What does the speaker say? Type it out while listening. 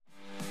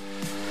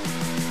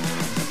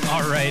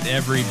All right,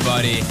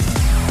 everybody.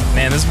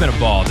 Man, this has been a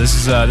ball.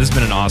 This has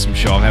been an awesome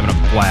show. I'm having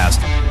a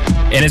blast.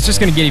 And it's just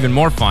going to get even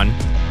more fun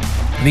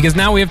because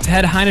now we have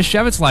Ted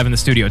Hajnasiewicz live in the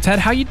studio. Ted,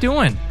 how you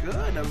doing? Good.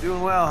 I'm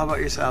doing well. How about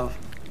yourself?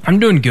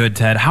 I'm doing good,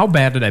 Ted. How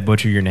bad did I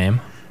butcher your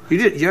name? You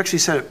did. You actually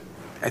said it.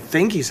 I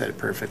think you said it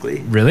perfectly.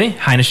 Really?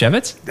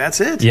 Hajnasiewicz?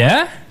 That's it.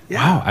 Yeah?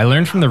 Yeah. Wow, I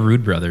learned from the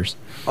Rude brothers.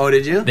 Oh,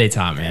 did you? They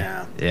taught me.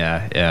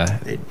 Yeah.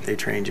 They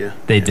trained you.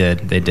 They did.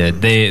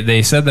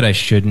 They said that I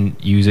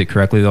shouldn't use it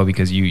correctly, though,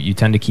 because you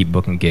tend to keep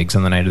booking gigs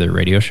on the night of their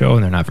radio show,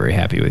 and they're not very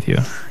happy with you.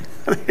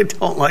 They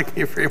don't like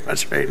me very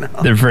much right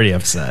now. They're pretty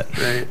upset.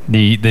 Right.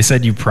 They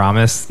said you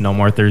promised no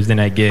more Thursday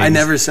night gigs. I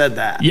never said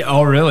that. Yeah.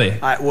 Oh, really?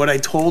 What I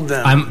told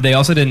them... They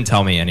also didn't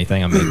tell me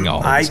anything. I'm making all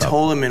of this up. I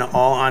told them in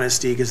all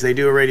honesty, because they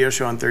do a radio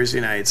show on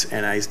Thursday nights,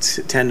 and I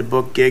tend to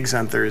book gigs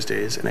on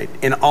Thursdays. And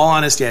in all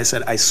honesty, I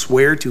said, I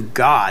swear to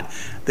God,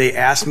 they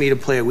asked me to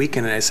play a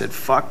weekend, and I said,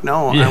 fuck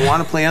no, yeah. I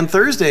want to play on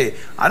Thursday.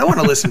 I don't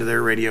want to listen to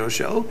their radio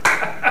show.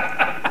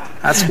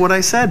 That's what I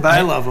said, but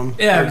I love them.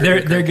 Yeah,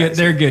 they're good.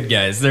 They're good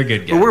guys. They're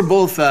good guys. But we're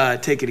both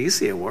Take It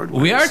Easy award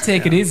winners. We are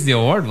Take It Easy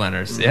award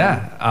winners. Mm-hmm.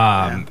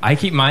 Yeah. I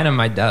keep mine on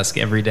my desk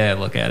every day. I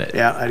look at it.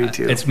 Yeah, I do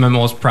too. It's my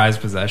most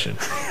prized possession.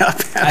 Yeah,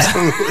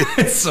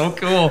 absolutely. It's so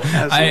cool.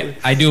 Absolutely.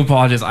 I do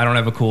apologize. I don't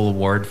have a cool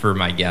award for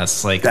my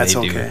guests like That's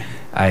they do. Okay.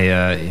 I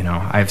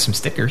have some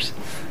stickers.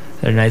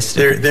 They're nice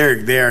stickers.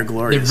 They are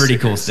glorious. They're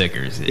pretty cool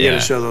stickers. You got to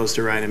show those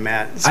to Ryan and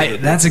Matt.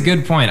 That's a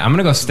good point. I'm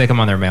gonna go stick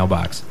them on their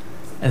mailbox.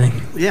 I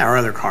think. Yeah, or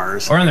other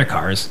cars. Or on their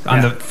cars,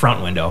 on the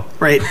front window.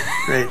 Right.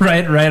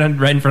 right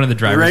in front of the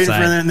driver's side. Right in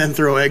front of it, and then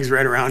throw eggs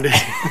right around it.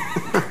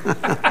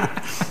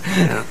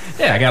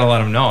 Yeah, I gotta let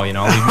them know.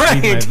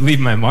 Leave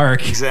my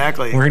mark.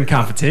 Exactly. We're in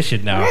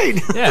competition now. Right.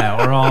 Yeah,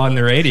 we're all on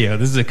the radio.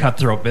 This is a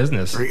cutthroat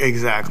business.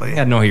 Exactly. You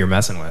gotta know who you're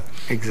messing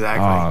with.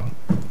 Exactly.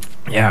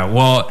 Yeah.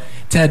 Well,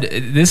 Ted,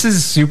 this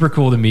is super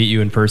cool to meet you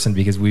in person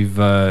because we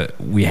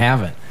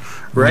haven't.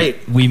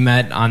 Right. We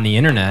met on the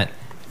internet,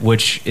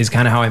 which is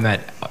kind of how I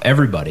met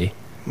everybody.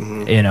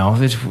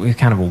 Mm-hmm. It's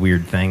kind of a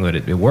weird thing, but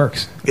it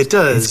works. It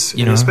does,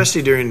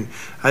 especially during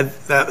we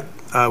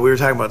were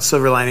talking about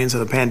silver linings of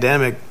the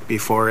pandemic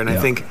before, and I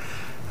think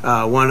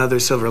one other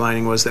silver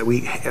lining was that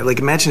we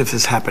imagine if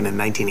this happened in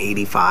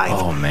 1985.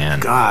 Oh man,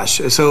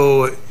 gosh!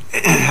 So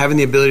having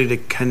the ability to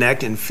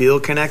connect and feel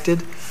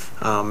connected,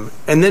 and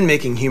then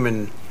making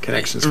human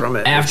connections from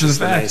it after the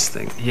fact. Nice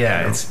thing.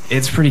 Yeah,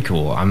 it's pretty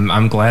cool.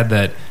 I'm glad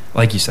that,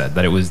 like you said,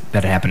 that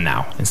it happened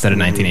now instead of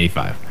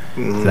 1985.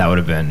 Mm-hmm. So that would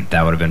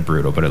have been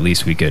brutal, but at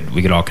least we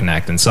could all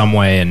connect in some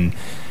way. And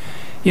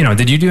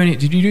did you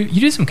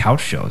do some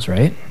couch shows,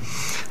 right?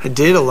 I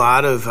did a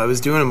lot of. I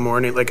was doing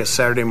a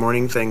Saturday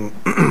morning thing.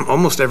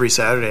 Almost every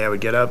Saturday, I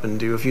would get up and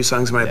do a few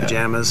songs in my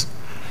pajamas,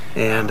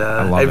 and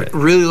I love it.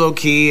 Really low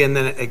key. And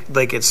then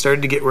it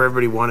started to get where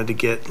everybody wanted to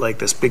get like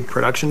this big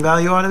production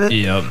value out of it.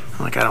 Yep.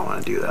 I'm like, I don't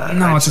want to do that.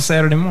 No, it's a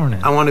Saturday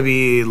morning. I want to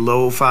be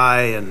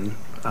lo-fi and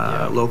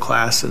low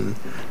class, and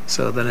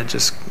so then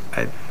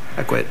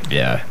I quit.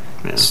 Yeah.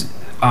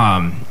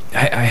 I'm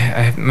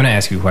going to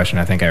ask you a question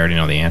I think I already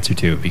know the answer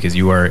to, because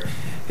you are...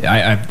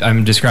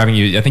 I'm describing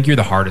you... I think you're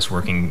the hardest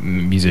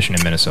working musician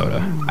in Minnesota.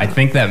 I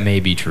think that may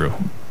be true.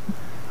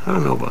 I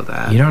don't know about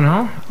that. You don't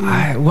know?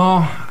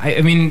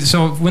 I mean,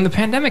 so when the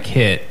pandemic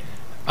hit,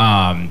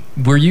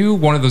 were you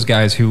one of those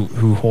guys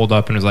who holed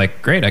up and was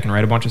like, great, I can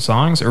write a bunch of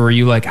songs? Or were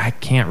you like, I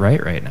can't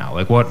write right now?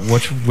 Like,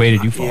 which way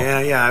did you fall?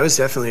 Yeah, I was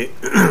definitely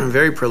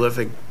very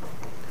prolific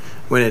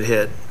when it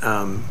hit.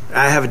 I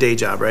have a day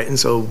job, right? And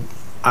so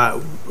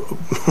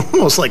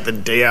almost like the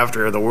day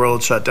after the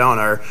world shut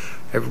down,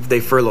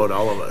 they furloughed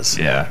all of us.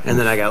 Yeah. And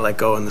then I got let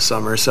go in the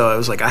summer. So I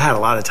was like, I had a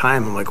lot of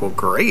time. I'm like, well,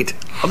 great.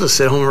 I'll just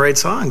sit home and write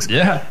songs.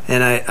 Yeah.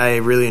 And I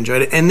really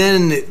enjoyed it. And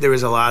then there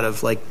was a lot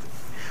of,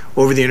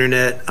 over the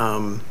internet,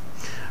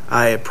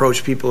 I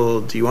approached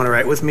people, do you want to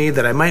write with me?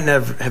 That I might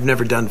have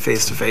never done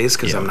face-to-face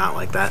because I'm not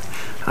like that.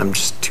 I'm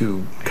just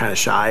too kind of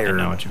shy. I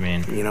know what you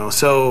mean.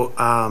 So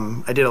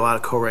I did a lot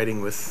of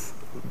co-writing with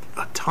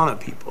a ton of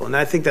people. And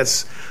I think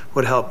that's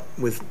what helped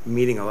with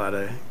meeting a lot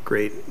of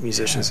great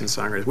musicians and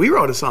songwriters. We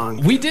wrote a song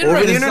over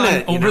the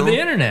internet. Over the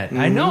internet. Mm-hmm.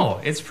 I know.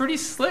 It's pretty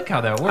slick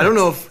how that works. I don't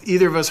know if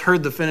either of us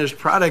heard the finished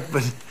product,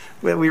 but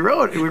we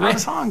wrote a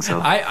song. So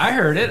I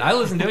heard it. I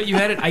listened to it. You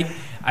had it.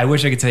 I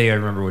wish I could tell you I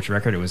remember which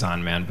record it was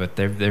on, man, but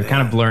they're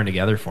kind of blurring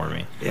together for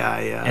me. Yeah.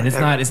 And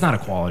it's not a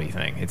quality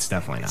thing. It's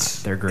definitely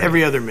not. They're great.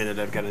 Every other minute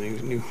I've got a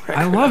new record.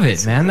 I love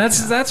it, man.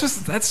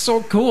 That's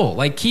so cool.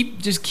 Like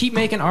keep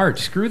making art.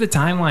 Screw the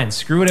timeline.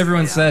 Screw what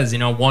everyone says.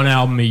 1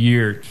 album a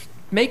year.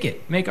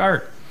 Make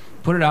art.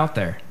 Put it out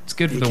there. It's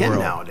good for the world. You can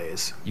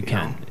nowadays. You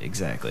can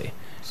exactly.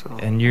 So.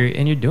 And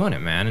you're doing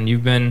it, man. And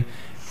you've been.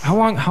 How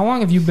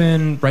long have you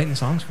been writing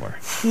songs for?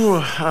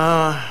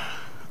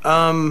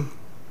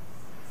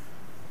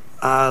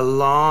 A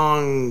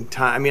long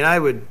time. I mean, I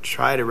would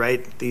try to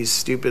write these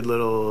stupid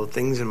little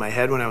things in my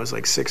head when I was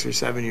like 6 or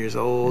 7 years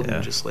old,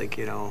 and just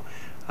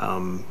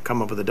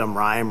come up with a dumb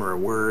rhyme or a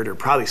word, or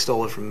probably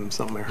stole it from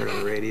something I heard on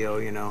the radio,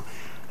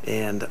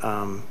 And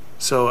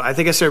so I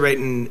think I started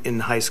writing in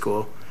high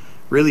school,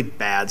 really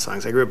bad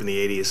songs. I grew up in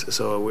the 80s,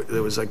 so it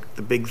was like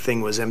the big thing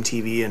was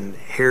MTV and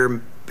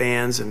hair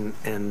bands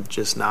and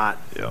just not.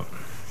 Yeah.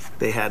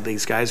 They had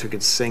these guys who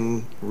could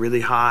sing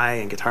really high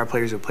and guitar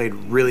players who played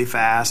really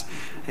fast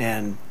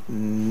and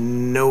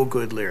no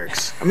good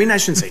lyrics. I mean, I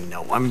shouldn't say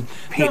no. I'm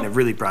painting a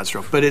really broad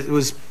stroke, but it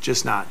was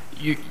just not.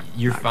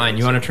 You're fine.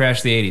 You want to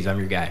trash the 80s? I'm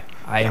your guy.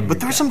 But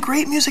there's some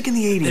great music in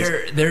the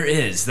 80s. There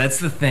is. That's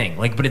the thing.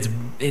 Like, but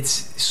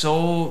it's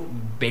so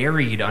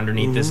buried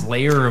underneath this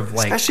layer of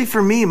like. Especially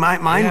for me,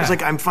 mine was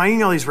like I'm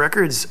finding all these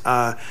records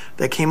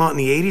that came out in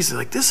the 80s. They're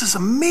like, this is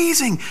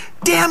amazing.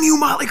 Damn you,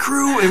 Motley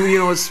Crue!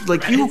 And it's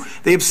like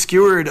they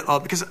obscured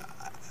because.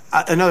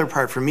 Another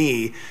part for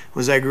me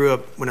was I grew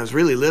up when I was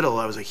really little.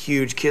 I was a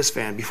huge Kiss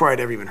fan before I'd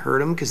ever even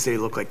heard them because they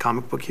look like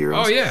comic book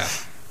heroes. Oh yeah.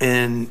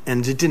 And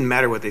it didn't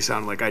matter what they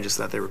sounded like. I just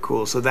thought they were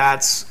cool. So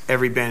that's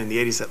every band in the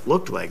 80s that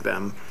looked like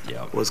them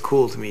was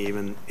cool to me,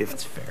 even if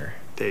that's fair.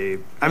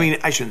 I mean,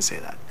 I shouldn't say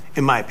that.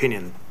 In my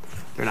opinion,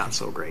 they're not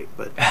so great,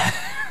 but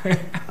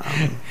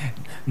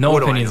no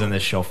opinions on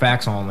this show.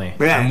 Facts only.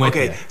 Yeah, I'm with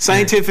okay. you.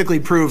 Scientifically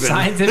proven.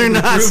 They're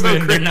not so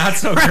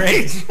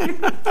great.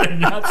 They're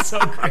not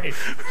so great.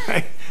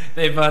 Right.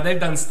 They've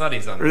done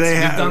studies on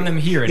this. We've done them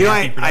here.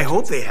 I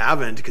hope they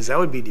haven't because that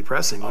would be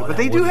depressing. But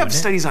they do have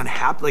studies on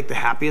like the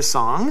happiest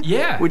song.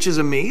 Yeah. Which is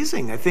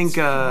amazing. I think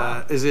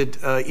is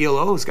it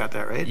ELO's got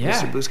that right? Yeah.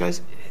 Mr. Blue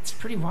Skies. It's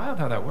pretty wild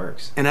how that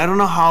works. And I don't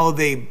know how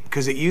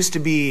because it used to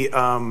be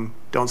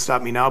 "Don't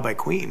Stop Me Now" by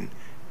Queen.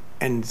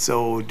 And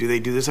so, do they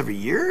do this every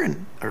year?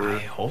 I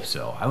hope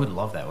so. I would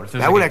love that. What if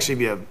that would actually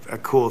be a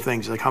cool thing.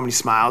 Just like how many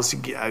smiles you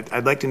get.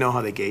 I'd like to know how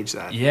they gauge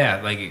that.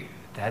 Yeah, like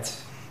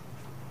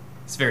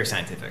it's very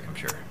scientific, I'm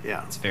sure.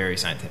 Yeah. It's very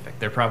scientific.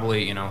 They're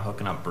probably,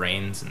 hooking up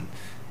brains and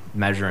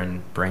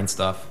measuring brain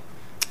stuff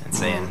and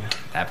saying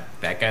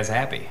that guy's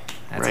happy.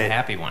 That's a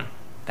happy one.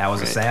 That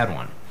was a sad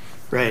one.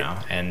 Right.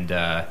 And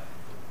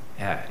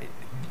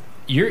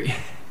you're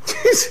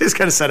He's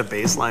got to set a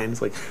baseline.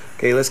 It's like,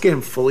 okay, let's get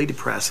him fully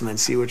depressed and then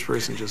see which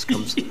person just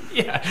comes.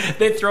 Yeah,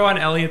 they throw on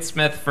Elliott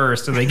Smith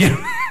first, and they get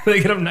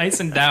him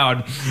nice and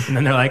down, and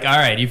then they're like, "All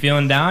right, you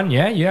feeling down?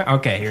 Yeah.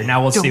 Okay, here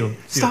now we'll see.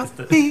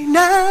 Stop me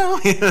now.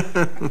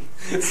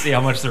 See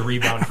how much the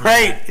rebound. From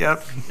right. That.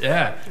 Yep.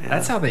 Yeah,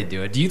 that's how they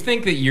do it. Do you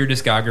think that your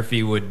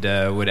discography would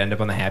end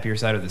up on the happier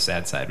side or the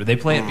sad side? Would they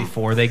play it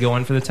before they go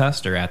in for the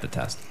test or at the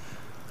test?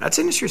 That's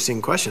an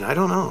interesting question. I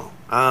don't know.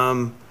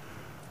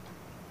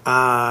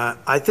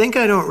 I think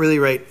I don't really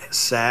write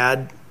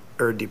sad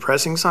or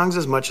depressing songs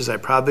as much as I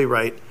probably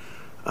write.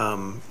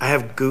 I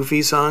have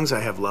goofy songs, I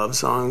have love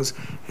songs,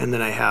 and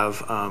then I have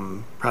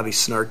probably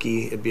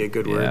snarky. It'd be a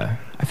good word. Yeah,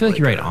 I feel like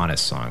you write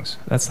honest songs.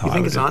 That's how you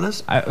think it's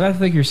honest. I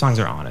think your songs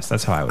are honest.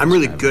 That's how I would. I'm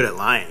really good at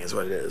lying, is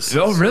what it is.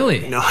 Oh,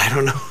 really? No, I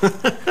don't know.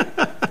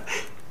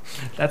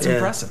 That's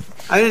impressive.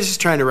 I was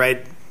just trying to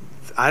write.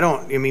 I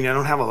don't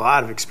have a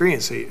lot of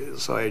experience,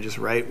 so I just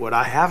write what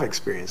I have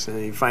experienced, and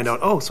then you find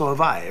out, so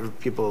have I.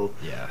 People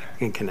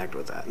can connect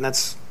with that, and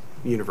that's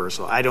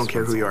universal. I don't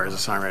care who you are as a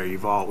songwriter.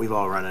 We've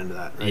all run into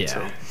that, right?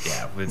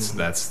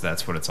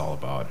 That's what it's all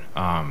about.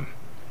 I'm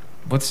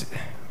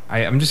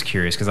just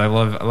curious because I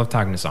love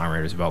talking to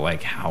songwriters about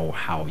like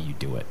how you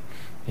do it,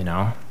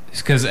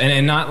 Because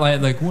and not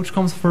like which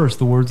comes first,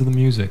 the words or the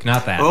music?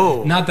 Not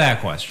that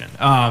question.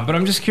 But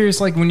I'm just curious,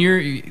 like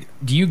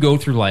do you go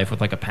through life with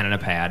like a pen and a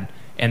pad,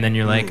 and then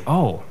you're like,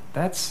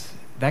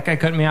 that guy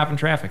cut me off in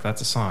traffic. That's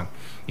a song,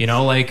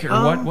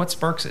 what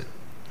sparks it?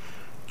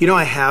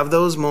 I have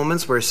those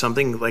moments where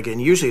something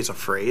and usually it's a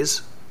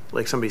phrase,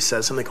 like somebody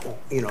says something,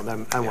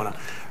 I want to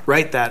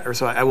write that, or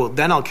so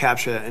I'll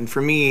capture that, and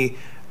for me.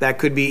 That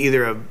could be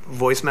either a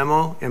voice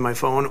memo in my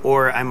phone,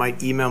 or I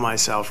might email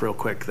myself real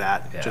quick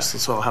just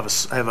so I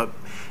have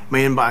my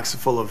inbox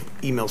full of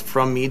emails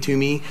from me to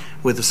me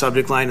with the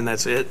subject line, and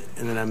that's it.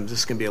 And then I'm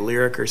just going to be a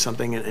lyric or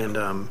something.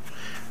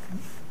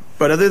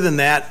 But other than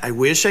that, I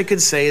wish I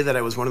could say that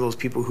I was one of those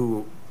people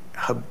who,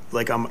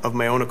 of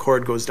my own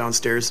accord, goes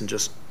downstairs and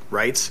just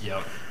writes.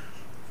 Yep.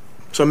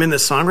 So I'm in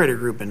this songwriter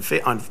group on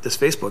this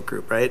Facebook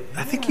group, right?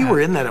 I think you were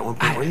in that at one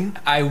point, were you?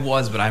 I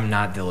was, but I'm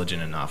not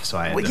diligent enough, so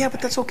I.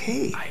 But that's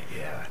okay.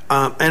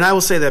 And I will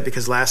say that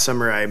because last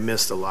summer I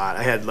missed a lot.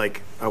 I had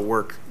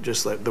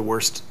just the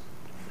worst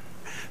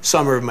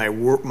summer of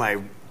my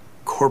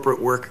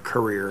corporate work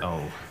career.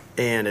 Oh.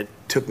 And it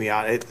took me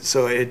out.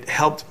 So it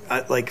helped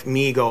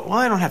me go, well,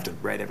 I don't have to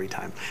write every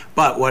time.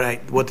 But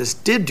what this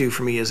did do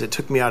for me is it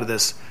took me out of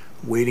this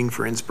waiting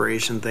for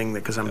inspiration thing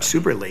because I'm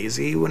super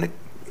lazy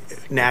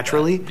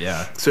naturally.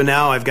 Yeah. So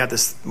now I've got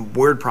this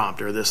word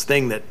prompt or this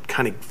thing that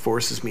kind of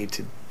forces me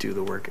to do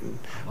the work, and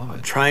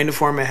I'm trying to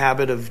form a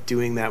habit of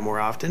doing that more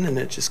often, and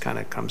it just kind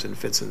of comes in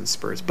fits and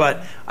spurts.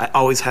 But I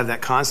always have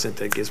that constant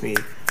that gives me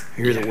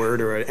here's a word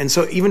and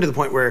so even to the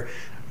point where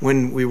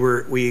when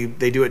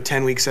they do it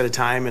 10 weeks at a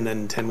time and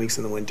then 10 weeks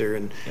in the winter,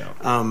 and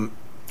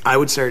I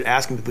would start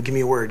asking people, give me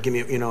a word,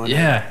 and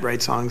I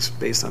write songs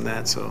based on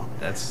that. So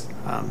that's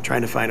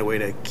trying to find a way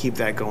to keep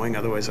that going.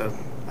 Otherwise,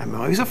 I'm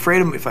always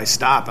afraid if I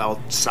stop,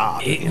 I'll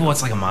stop. Well,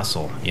 it's like a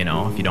muscle, If you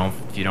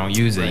don't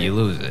use it, you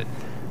lose it.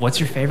 What's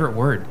your favorite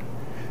word?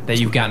 that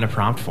you've gotten a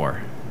prompt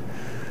for?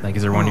 Like,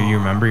 is there one you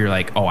remember? You're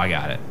like, oh, I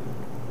got it.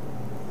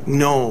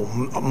 No,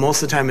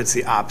 most of the time it's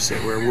the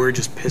opposite, where a word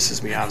just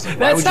pisses me off. It's like,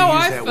 why That's would you how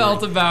use I that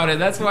felt word? about it.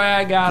 That's why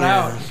I got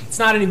out. It's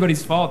not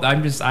anybody's fault.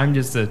 I'm just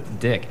a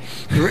dick.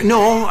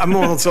 No,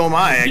 well, so am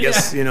I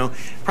guess,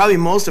 probably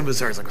most of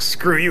us are like,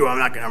 screw you,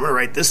 I'm gonna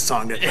write this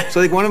song. So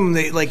like one of them,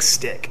 they like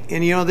stick.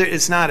 And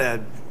it's not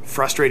a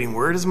frustrating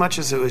word as much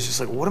as it was just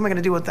like, what am I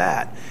gonna do with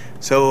that?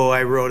 So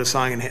I wrote a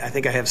song, and I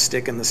think I have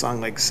stick in the song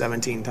like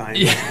 17 times.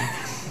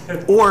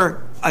 Yeah.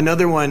 Or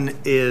another one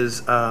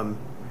is,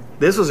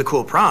 this was a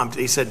cool prompt.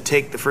 He said,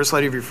 take the first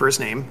letter of your first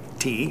name,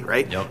 T,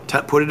 right?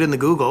 Yep. Put it in the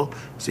Google.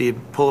 So you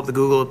pull up the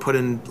Google, put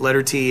in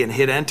letter T, and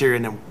hit enter,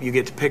 and then you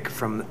get to pick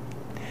from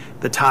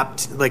the top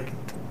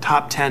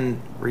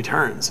 10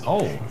 returns.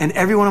 Oh. And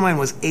every one of mine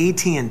was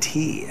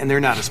AT&T, and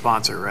they're not a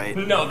sponsor, right?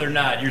 No, they're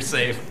not. You're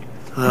safe.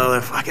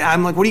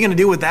 I'm like, what are you going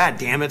to do with that,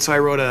 damn it? So I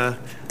wrote a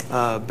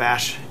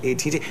bash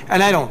AT&T,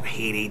 and I don't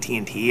hate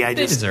AT&T. They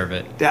deserve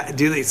it.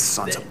 Do these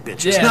sons of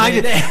bitches? Yeah,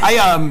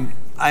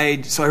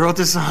 So I wrote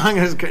this song.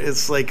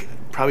 It's like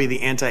probably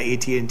the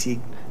anti-AT&T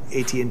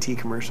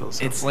commercials.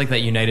 So. It's like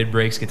that United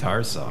Breaks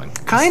Guitars song.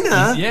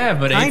 Kinda. Yeah,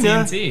 but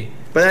AT&T.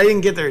 But I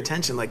didn't get their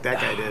attention like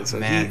that guy did. So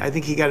man. I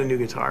think he got a new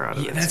guitar out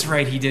of it. That's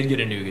right. He did get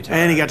a new guitar.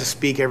 And he got to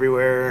speak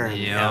everywhere.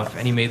 Yeah.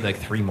 And he made like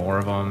 3 more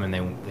of them, and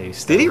they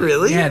still, did he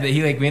really? Yeah,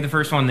 he like made the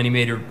first one, then he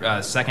made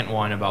a second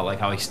one about like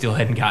how he still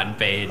hadn't gotten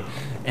paid.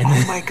 And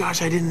oh my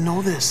gosh, I didn't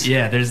know this.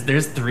 Yeah,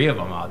 there's 3 of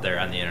them out there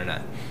on the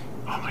internet.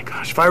 Oh my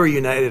gosh! If I were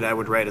United, I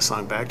would write a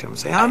song back to him and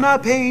say, "I'm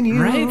not paying you."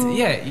 Right?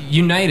 Yeah.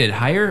 United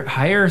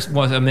hire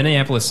was a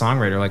Minneapolis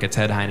songwriter like a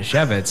Ted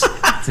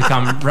Hajnasiewicz to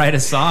come write a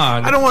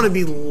song. I don't want to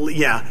be.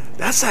 Yeah,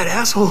 that's that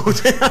asshole.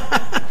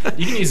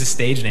 You can use a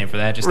stage name for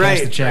that. Just cash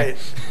the check.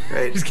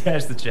 Right. Just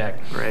cash the check.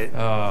 Right.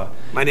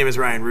 My name is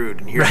Ryan Rude,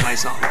 and here's my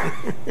song.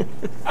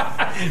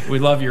 We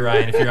love you,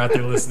 Ryan. If you're out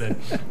there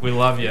listening, we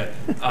love you.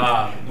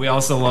 We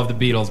also love the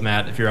Beatles,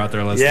 Matt. If you're out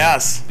there listening,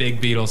 yes, big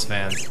Beatles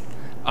fans.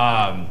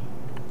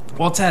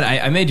 Well, Ted,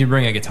 I made you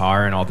bring a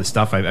guitar and all this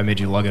stuff. I made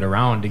you lug it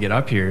around to get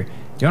up here. Do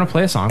you want to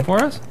play a song for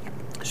us?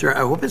 Sure. I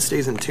hope it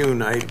stays in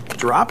tune. I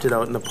dropped it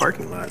out in the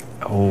parking lot.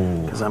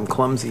 Oh. Because I'm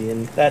clumsy,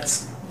 and that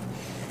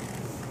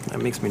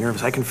makes me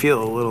nervous. I can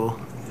feel a little.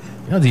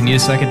 Do you need a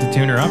second to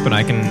tune her up, and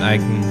I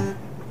can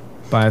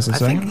buy us a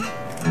second?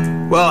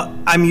 Well,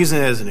 I'm using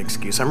it as an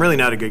excuse. I'm really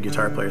not a good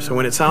guitar player, so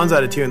when it sounds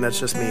out of tune, that's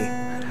just me.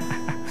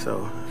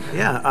 So,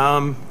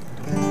 yeah.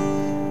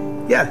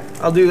 Yeah,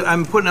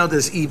 I'm putting out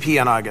this EP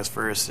on August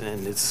 1st,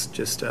 and it's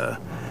just,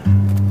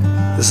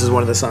 this is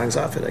one of the songs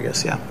off it, I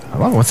guess, yeah. I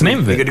love it. What's the name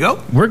of it? You good to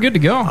go? We're good to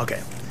go.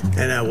 Okay.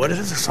 And what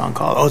is the song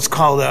called? Oh, it's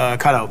called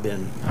Cutout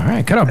Bin. All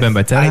right, Cutout Bin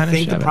by Ted Hajnasiewicz. I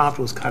think the prompt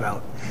was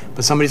Cutout,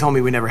 but somebody told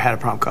me we never had a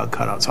prompt called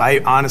Cutout, so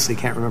I honestly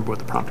can't remember what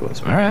the prompt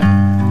was. All right.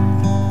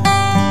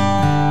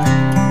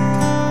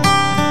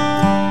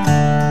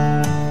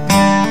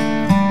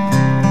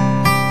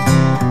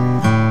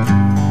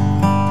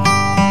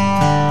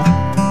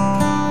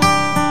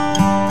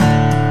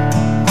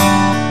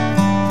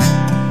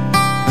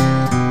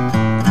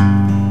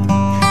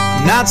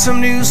 Not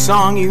some new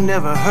song you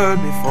never heard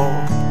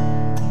before.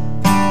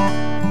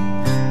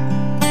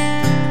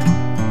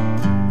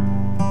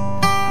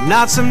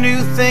 Not some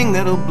new thing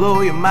that'll blow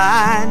your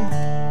mind.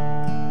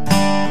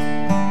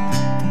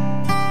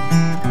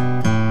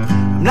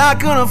 I'm not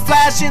gonna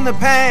flash in the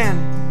pan.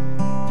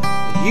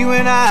 You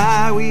and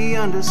I, we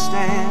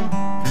understand.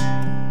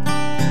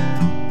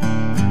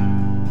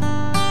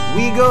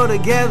 We go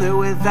together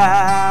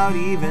without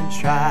even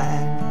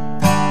trying.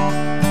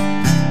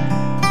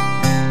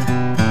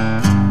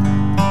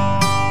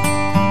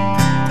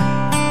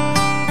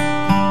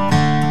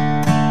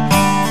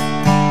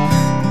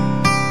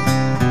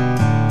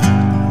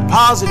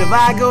 Positive,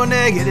 I go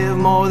negative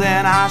more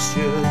than I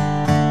should.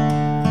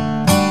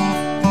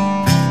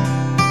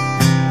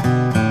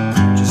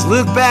 Just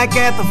look back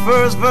at the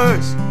first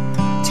verse,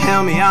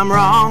 tell me I'm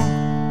wrong.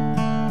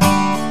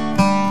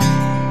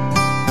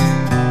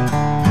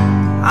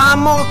 I'm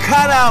more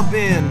cut out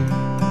been,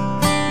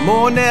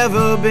 more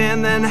never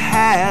been than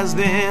has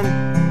been.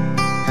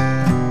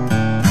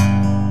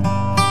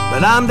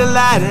 But I'm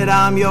delighted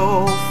I'm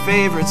your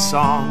favorite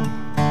song.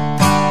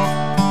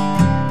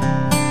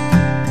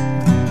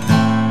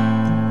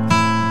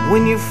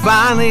 When you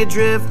finally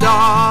drift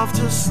off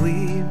to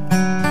sleep,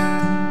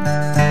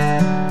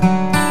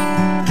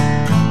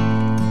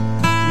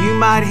 you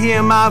might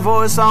hear my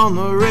voice on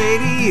the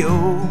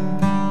radio.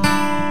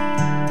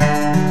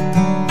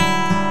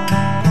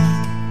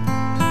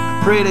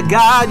 I pray to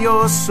God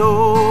your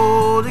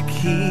soul to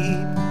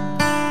keep,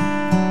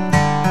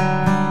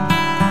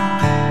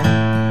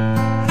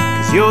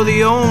 'cause you're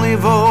the only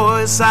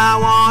voice I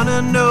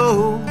wanna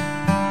know.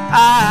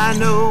 I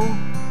know,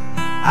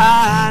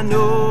 I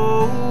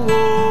know.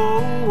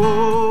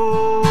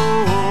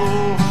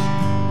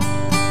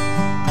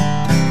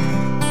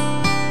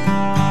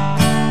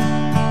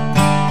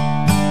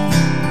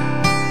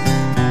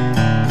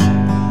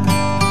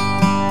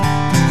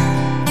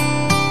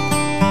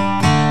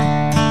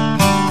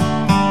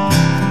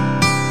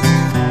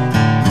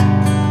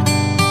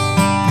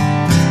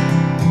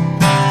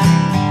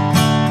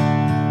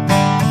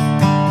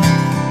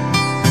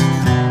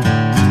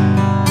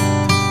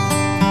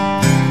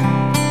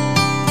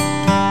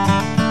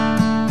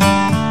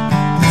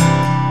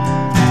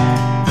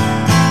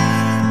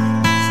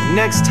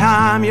 next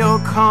time you're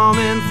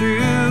coming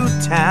through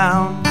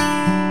town.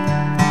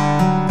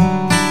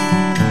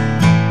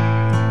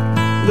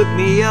 Look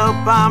me up,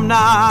 I'm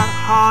not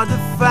hard to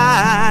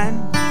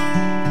find.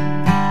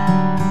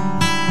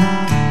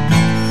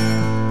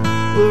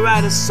 We'll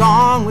write a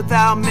song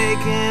without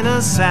making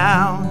a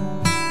sound.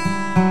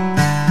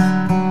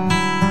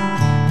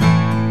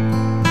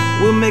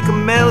 We'll make a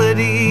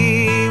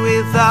melody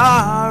with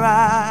our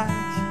eyes.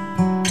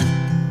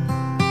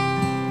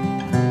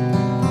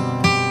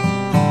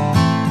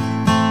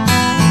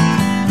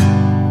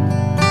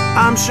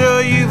 I'm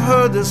sure you've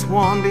heard this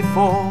one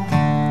before.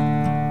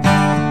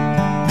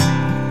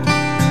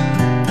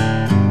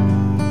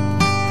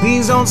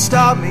 Please don't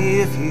stop me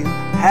if you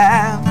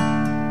have.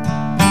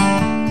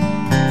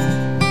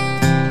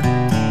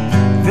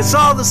 If it's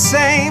all the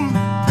same,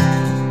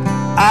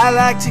 I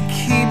like to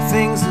keep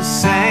things the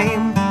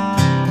same.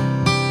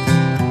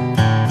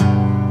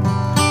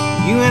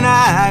 You and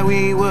I,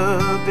 we were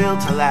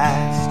built to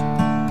last.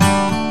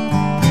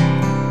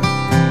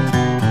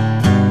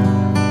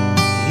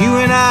 You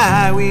and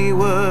I, we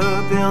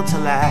were built to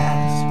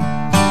last.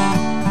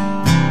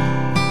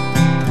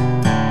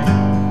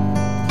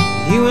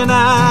 You and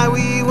I,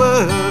 we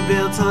were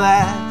built to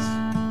last.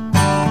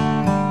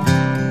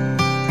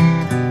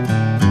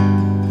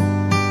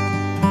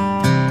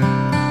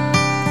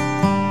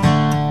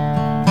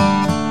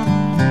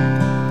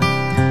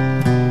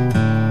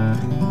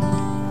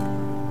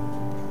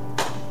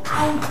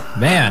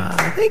 Man,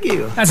 thank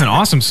you. That's an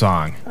awesome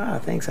song.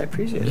 Thanks, I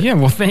appreciate it. Yeah,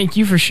 well, thank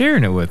you for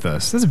sharing it with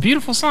us. That's a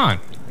beautiful song.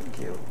 Thank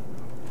you.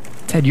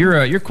 Ted,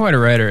 you're quite a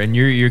writer, and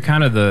you're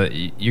kind of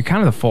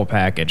the full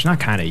package. Not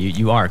kind of,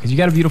 you are, because you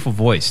got a beautiful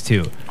voice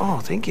too. Oh,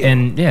 thank you.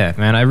 And yeah,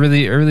 man, I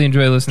really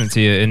enjoy listening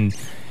to you. And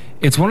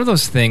it's one of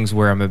those things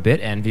where I'm a bit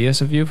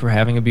envious of you for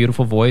having a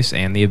beautiful voice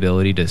and the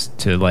ability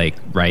to like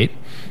write.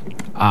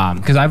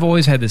 Because I've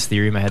always had this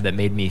theory in my head that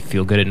made me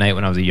feel good at night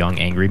when I was a young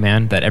angry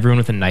man, that everyone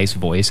with a nice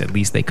voice, at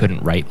least they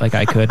couldn't write like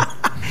I could.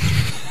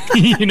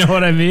 You know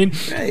what I mean?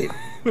 Right.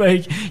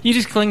 Like, you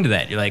just cling to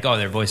that. You're like, oh,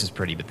 their voice is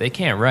pretty, but they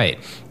can't write.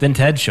 Then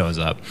Ted shows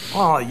up.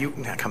 Oh,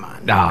 come on.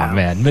 Oh, no.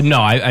 Man, but no,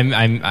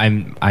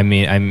 I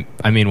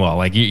mean, well,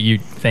 like you.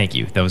 Thank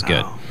you. That was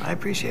good. Oh, I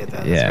appreciate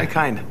that. Yeah. That's very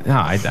kind. No,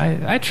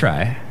 I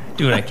try,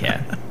 do what I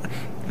can.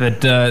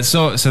 But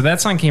so that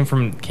song came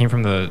from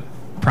the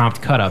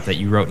prompt cut up that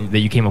you wrote, that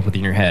you came up with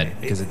in your head,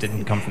 because it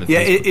didn't come from the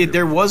Facebook group.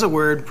 There was a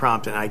word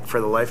prompt, and for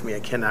the life of me, I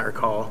cannot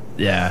recall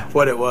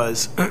what it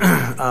was.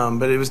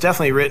 But it was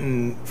definitely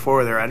written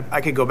for there.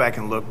 I could go back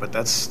and look, but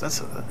that's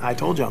I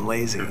told you I'm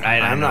lazy.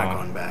 I'm not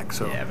going back.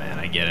 So yeah, man,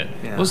 I get it.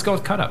 Yeah. Let's go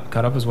with cut up.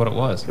 Cut up is what it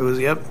was. It was,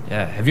 yep.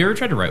 Yeah. Have you ever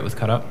tried to write with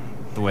cut up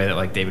the way that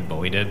like David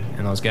Bowie did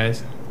and those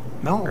guys?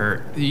 No.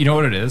 Or you know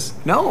what it is?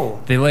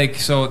 No. They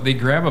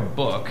grab a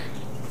book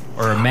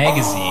or a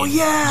magazine. Oh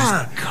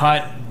yeah. Just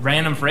cut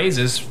random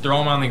phrases, throw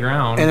them on the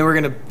ground, and then we're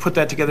gonna put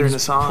that together in a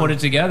song. Put it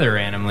together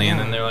randomly, and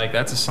then they're like,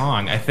 "That's a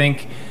song." I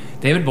think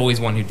David Bowie's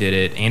one who did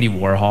it. Andy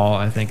Warhol,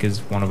 I think, is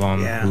one of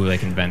them who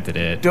like invented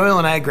it. Doyle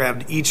and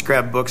I each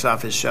grabbed books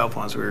off his shelf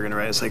once we were gonna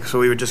write. It's like, so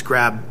we would just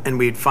grab and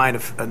we'd find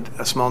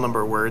a small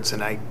number of words,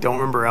 and I don't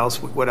remember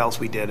what else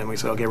we did, and we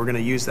said, okay, we're gonna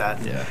use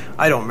that. Yeah.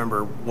 I don't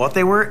remember what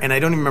they were, and I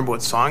don't even remember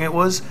what song it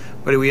was,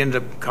 but we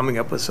ended up coming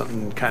up with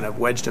something, kind of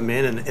wedged them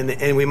in,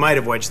 and we might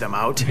have wedged them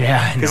out.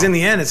 Yeah, because in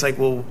the end, it's like,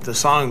 well, the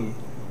song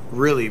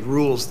really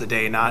rules the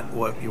day, not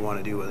what you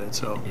want to do with it.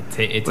 So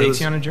it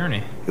takes you on a journey.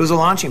 It was a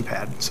launching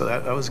pad, so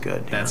that was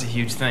good. That's a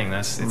huge thing.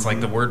 It's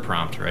like the word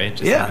prompt, right?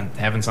 Just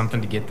having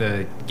something to get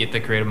the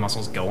creative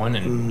muscles going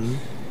and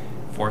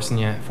forcing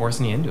you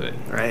into it,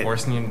 right?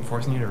 Forcing you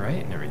to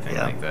write and everything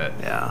like that.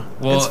 Yeah.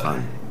 Well, it's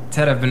fun.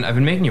 Ted, I've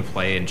been making you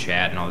play and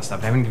chat and all this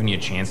stuff. I haven't given you a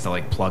chance to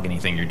like plug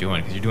anything you're doing,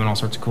 because you're doing all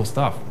sorts of cool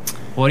stuff.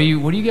 What do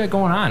you got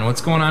going on?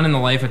 What's going on in the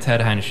life of Ted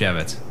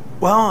Hajnasiewicz?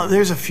 Well,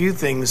 there's a few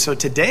things. So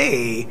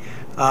today,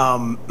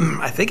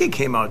 I think it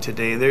came out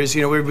today.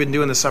 We've been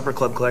doing the Supper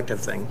Club Collective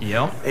thing.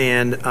 Yep.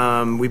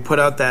 And we put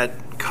out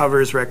that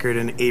covers record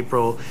in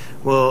April.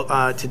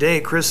 Well,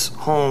 today, Chris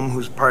Holm,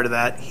 who's part of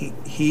that,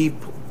 he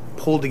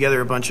pulled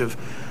together a bunch of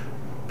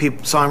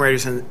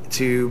songwriters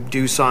to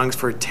do songs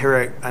for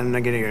Tara. I'm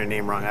not getting her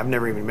name wrong. I've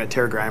never even met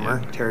Tara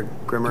Grimmer. Yeah. Tara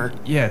Grimmer.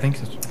 Yeah, I think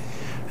so.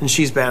 And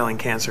she's battling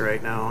cancer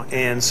right now,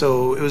 and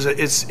so it was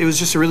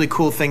just a really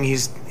cool thing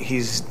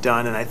he's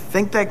done, and I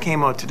think that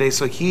came out today.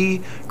 So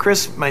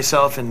Chris,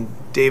 myself, and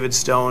David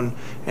Stone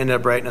ended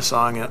up writing a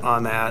song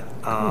on that.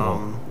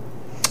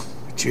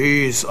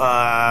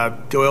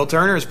 Doyle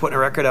Turner is putting a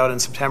record out in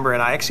September,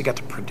 and I actually got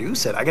to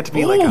produce it. I got to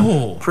be like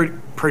a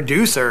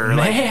producer.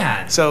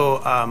 Man.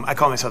 So I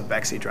call myself a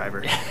backseat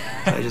driver. So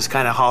I just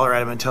kind of holler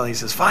at him until he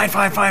says, fine,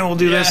 we'll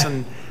do this,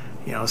 and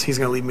so he's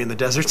going to leave me in the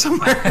desert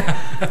somewhere.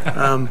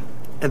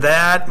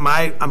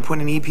 I'm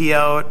putting an EP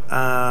out.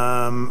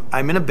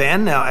 I'm in a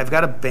band now. I've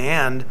got a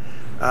band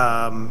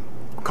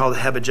called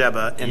Hebba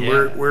Jebba,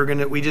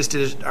 and we just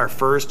did our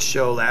first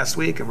show last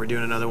week, and we're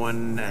doing another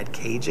one at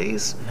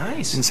KJ's.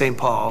 Nice. In St.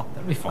 Paul.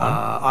 That'd be fun.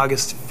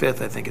 August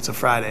 5th, I think. It's a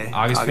Friday.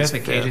 August 5th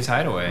at KJ's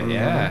Hideaway.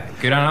 Yeah.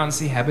 Go down out and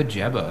see Hebba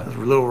Jebba. A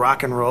little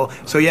rock and roll.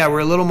 So yeah, we're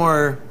a little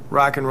more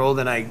rock and roll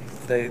than I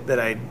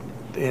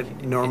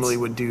normally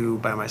would do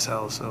by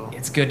myself. So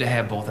it's good to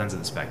have both ends of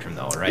the spectrum,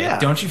 though, right? Yeah.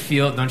 Don't you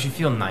feel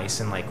nice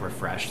and like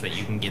refreshed that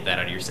you can get that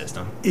out of your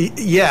system?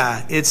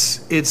 Yeah,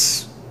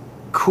 it's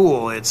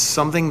cool. It's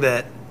something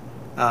that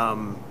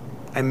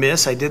I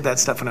miss. I did that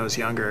stuff when I was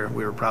younger.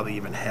 We were probably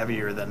even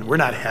heavier than. We're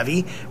not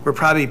heavy. We're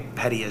probably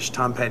Petty-ish,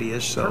 Tom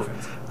Petty-ish. So,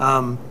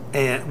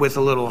 and with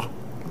a little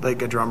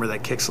like a drummer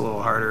that kicks a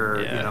little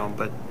harder,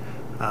 But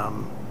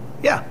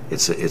yeah,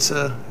 it's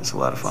a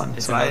lot of fun.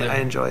 I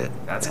enjoy it.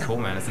 That's cool,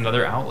 man. It's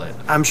another outlet.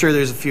 I'm sure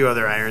there's a few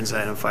other irons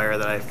in the fire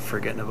that I'm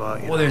forgetting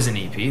about. Well, there's an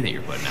EP that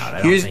you're putting out.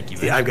 I don't think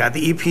you've. I've got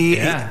the EP.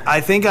 Yeah.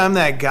 I think I'm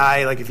that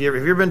guy. Like, have you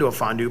ever been to a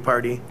fondue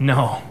party?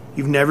 No.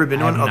 You've never been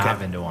to one? I have not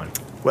been to one.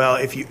 Well,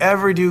 if you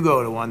ever do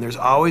go to one, there's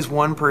always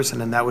one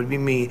person, and that would be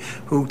me,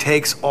 who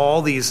takes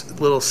all these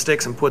little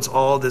sticks and puts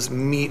all this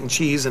meat and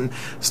cheese and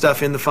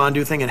stuff in the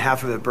fondue thing, and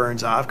half of it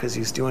burns off because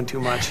he's doing too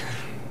much.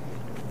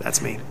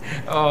 That's me.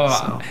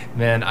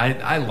 Man,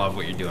 I love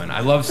what you're doing.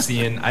 I love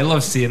seeing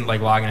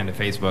like logging into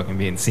Facebook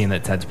and seeing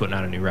that Ted's putting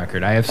out a new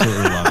record. I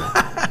absolutely love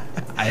it.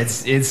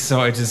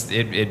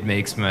 It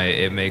makes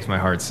my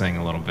heart sing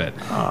a little bit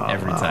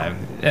every time.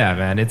 Yeah,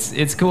 man,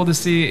 it's cool to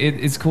see.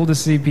 It's cool to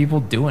see people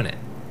doing it.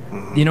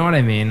 You know what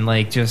I mean?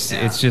 Like, it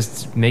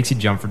just makes you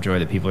jump for joy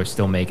that people are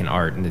still making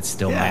art and it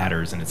still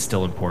matters and it's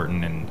still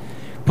important and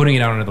putting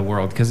it out into the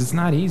world, because it's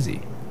not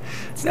easy.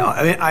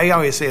 I mean, I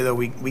always say though,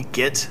 we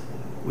get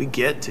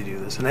to do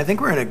this, and I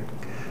think we're in a.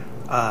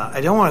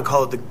 I don't want to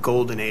call it the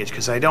golden age,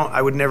 because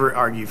I would never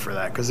argue for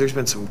that, because there's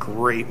been some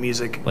great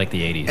music, like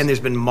the '80s, and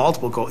there's been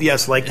multiple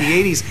yes, like the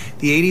 '80s,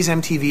 the '80s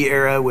MTV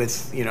era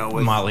with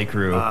with Motley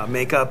Crue,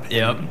 makeup.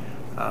 Yep.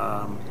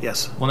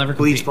 Yes. We'll never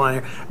bleach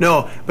blonde hair.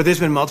 No, but there's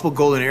been multiple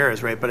golden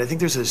eras, right? But I think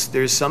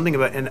there's something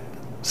about, and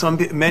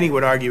many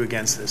would argue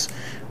against this.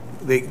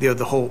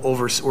 The whole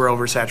we're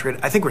oversaturated.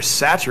 I think we're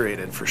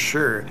saturated for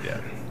sure.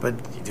 Yeah.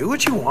 But do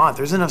what you want.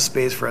 There's enough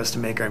space for us to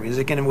make our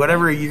music, and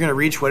whatever you're going to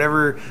reach,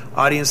 whatever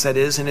audience that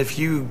is. And if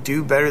you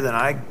do better than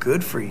I,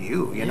 good for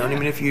you. You know what I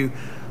mean? If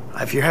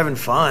you're having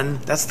fun,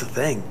 that's the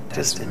thing.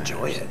 Just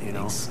enjoy it.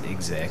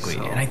 Exactly.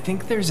 So. And I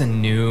think there's a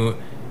new,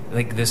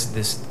 like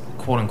this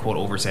quote unquote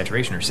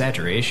oversaturation or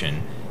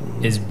saturation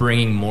is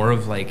bringing more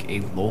of like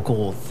a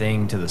local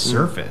thing to the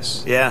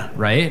surface. Yeah.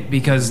 Right?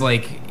 Because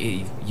like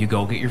you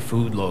go get your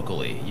food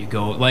locally. You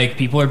go, like,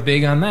 people are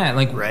big on that.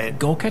 Like,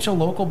 go catch a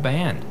local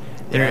band.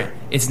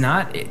 Ted's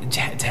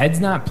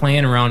not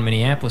playing around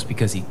Minneapolis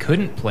because he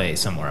couldn't play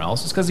somewhere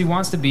else. It's because he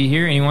wants to be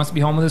here and he wants to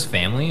be home with his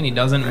family and he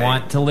doesn't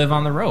want to live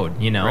on the road,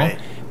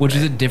 which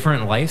is a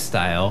different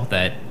lifestyle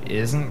that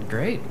isn't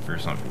great for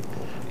some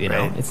people. You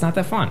know, it's not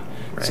that fun.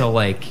 So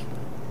like,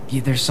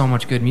 there's so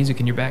much good music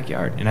in your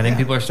backyard, and I think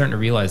people are starting to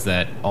realize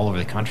that all over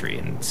the country,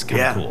 and it's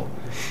kind of cool.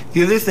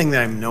 The other thing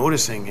that I'm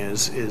noticing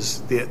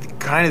is the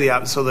kind of the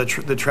opposite. So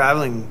the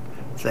traveling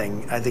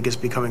thing, I think, is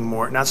becoming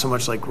more, not so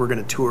much like we're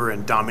going to tour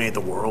and dominate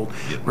the world.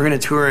 We're going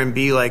to tour and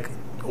be like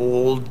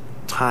old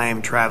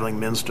time traveling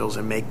minstrels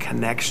and make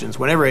connections.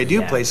 Whenever I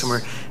do play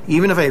somewhere,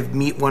 even if I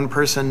meet one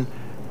person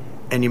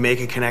and you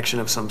make a connection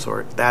of some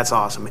sort, that's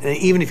awesome. And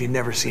even if you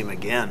never see them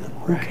again,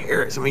 who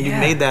cares? I mean, you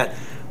made that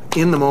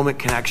in the moment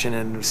connection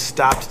and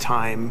stopped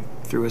time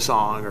through a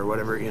song or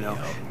whatever,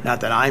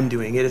 Not that I'm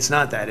doing it. It's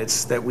not that.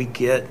 It's that we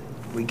get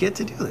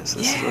to do this.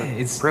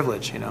 It's a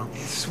privilege,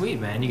 It's sweet,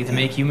 man. You get to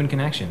make human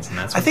connections, and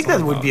that's what I think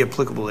that would be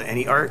applicable to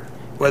any art,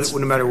 no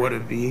matter what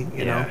it be,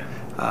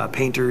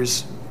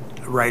 painters,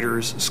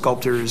 writers,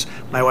 sculptors.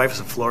 My wife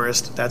is a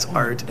florist. That's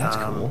art. That's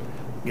cool.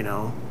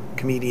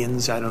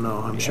 Comedians, I don't know.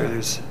 I'm sure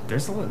there's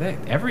all of it.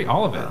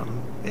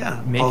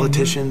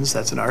 Politicians,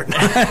 that's an art.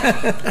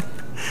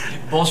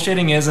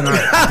 Bullshitting is an art.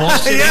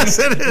 Bullshitting yes,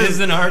 it is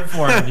an art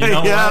form. You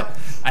know what?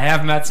 I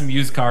have met some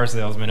used car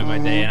salesmen in my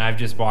day, and I've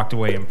just walked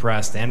away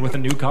impressed and with a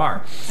new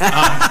car.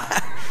 That's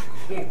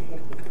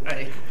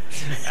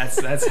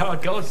how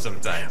it goes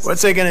sometimes.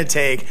 What's it going to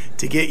take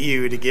to get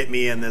you to get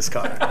me in this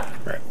car?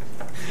 Right.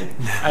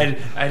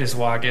 I just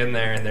walk in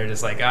there and they're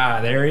just like,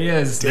 there he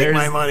is. There's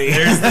my money.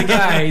 There's the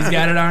guy. He's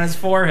got it on his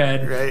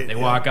forehead. Right. They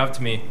walk up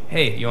to me.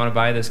 Hey, you want to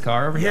buy this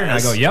car over here? And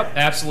I go, yep,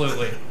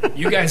 absolutely.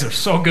 You guys are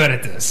so good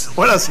at this.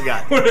 What else you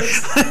got?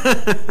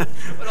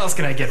 What else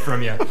can I get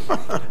from you?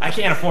 I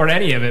can't afford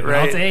any of it, but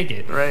I'll take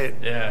it. Right.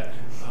 Yeah.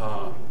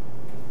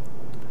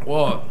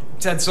 Well,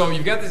 Ted, so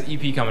you've got this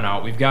EP coming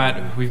out. We've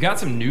got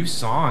some new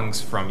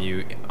songs from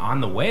you on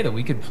the way that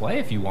we could play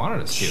if you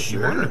wanted us to. If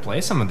you wanted to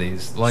play some of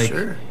these,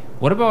 sure.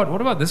 What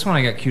about this one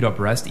I got queued up?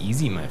 Rest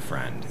Easy, my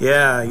friend.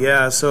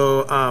 Yeah.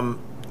 So,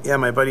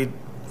 my buddy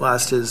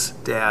lost his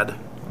dad.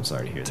 I'm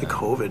sorry to hear to that.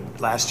 COVID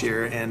last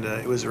year, and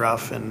it was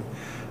rough. And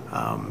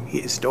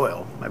he's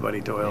Doyle, my buddy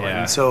Doyle.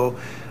 Yeah. And so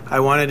I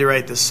wanted to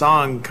write this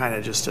song kind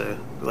of just to,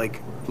 like,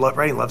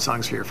 writing love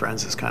songs for your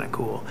friends is kind of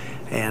cool.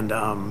 And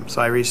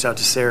so I reached out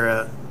to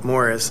Sarah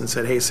Morris and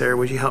said, hey, Sarah,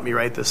 would you help me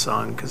write this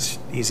song? Because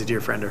he's a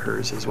dear friend of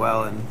hers as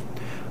well.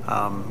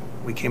 And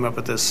we came up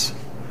with this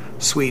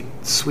sweet,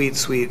 sweet,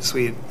 sweet,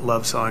 sweet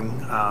love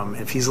song.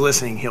 If he's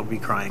listening, he'll be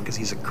crying because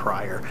he's a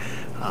crier,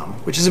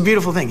 which is a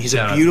beautiful thing. He's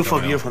a beautiful,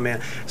 beautiful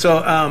man.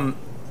 So,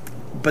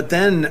 but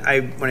then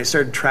when I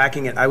started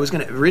tracking it, I was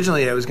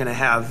gonna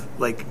have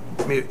like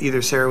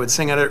either Sarah would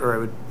sing at it or I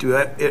would do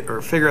it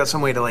or figure out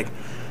some way to like,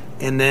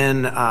 and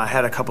then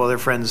had a couple other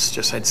friends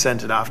I'd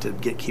sent it off to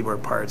get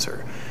keyboard parts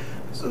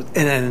and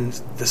then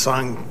the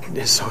song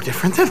is so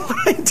different than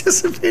what I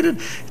anticipated.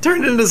 It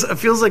turned into it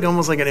feels like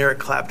almost like an Eric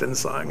Clapton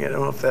song. I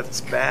don't know if that's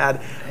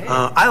bad.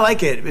 I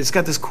like it. It's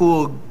got this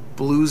cool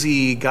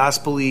bluesy,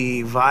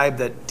 gospel-y vibe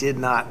that did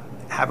not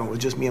happen with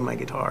just me and my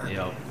guitar.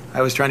 Yep.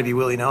 I was trying to be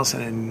Willie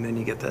Nelson, and then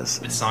you get this.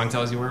 The song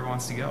tells you where it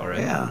wants to go, right?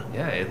 Yeah.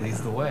 Yeah, it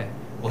leads the way.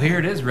 Well, here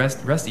it is,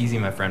 Rest Easy,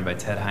 My Friend, by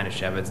Ted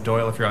Hajnasiewicz.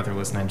 Doyle, if you're out there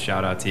listening,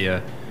 shout out to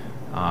you.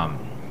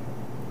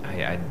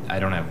 I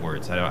don't have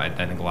words. I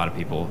think a lot of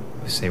people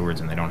say words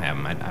and they don't have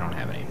them. I don't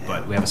have any.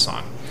 But we have a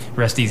song.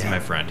 Rest Easy, My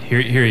Friend. Here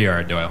you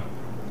are, Doyle.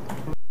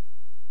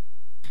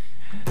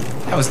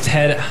 That was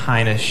Ted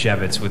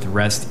Hajnasiewicz with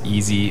Rest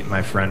Easy,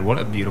 My Friend. What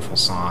a beautiful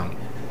song.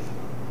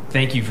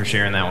 Thank you for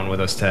sharing that one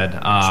with us, Ted.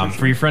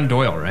 For your friend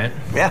Doyle, right?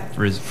 Yeah.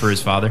 For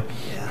his father?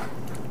 Yeah.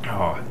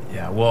 Oh,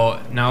 yeah.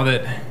 Well, now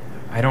that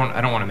I don't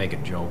want to make a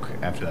joke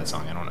after that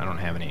song. I don't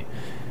have any.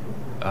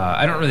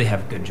 I don't really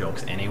have good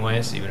jokes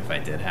anyways, even if I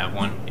did have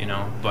one,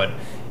 But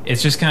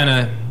it's just kind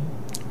of,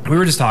 we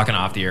were just talking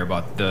off the air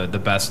about the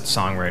best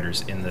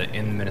songwriters in the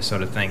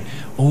Minnesota thing.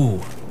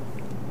 Oh,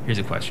 here's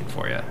a question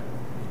for you.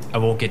 I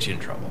won't get you in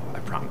trouble, I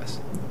promise.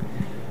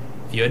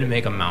 If you had to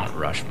make a Mount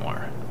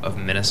Rushmore of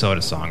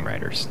Minnesota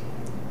songwriters.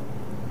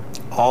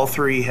 All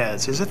 3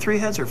 heads. Is it 3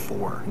 heads or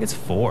 4? I think it's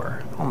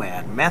 4. Oh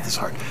man, math is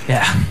hard.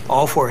 Yeah.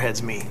 All 4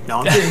 heads me. No,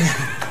 I'm kidding.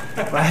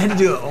 If I had to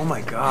do it, oh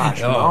my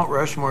gosh, Mount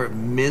Rushmore of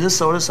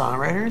Minnesota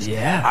songwriters?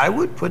 Yeah. I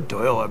would put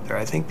Doyle up there.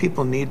 I think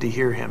people need to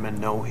hear him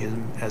and know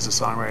him as a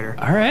songwriter.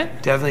 All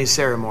right. Definitely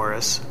Sarah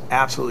Morris.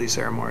 Absolutely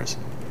Sarah Morris.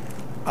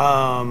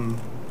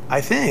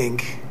 I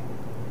think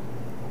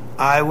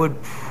I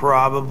would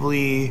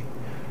probably...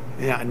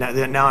 Yeah,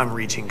 now I'm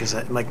reaching because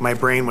my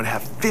brain would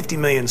have 50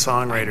 million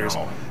songwriters.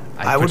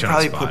 I would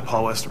probably put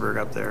Paul Westerberg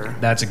up there.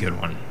 That's a good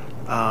one.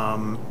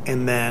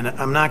 And then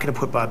I'm not going to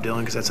put Bob Dylan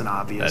because that's an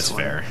obvious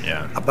one. That's fair,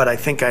 yeah. But I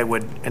think I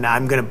would, and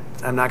I'm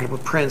not going to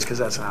put Prince because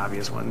that's an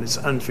obvious one. It's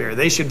unfair.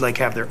 They should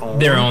have their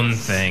own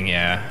thing.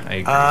 Yeah, I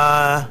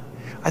agree.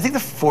 I think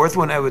the 4th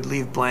one I would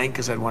leave blank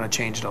because I'd want to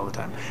change it all the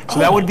time. So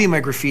that would be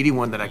my graffiti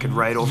one that I could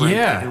write over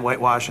and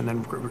whitewash and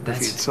then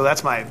graffiti. So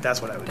that's what I would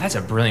do. That's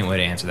a brilliant way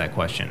to answer that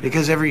question.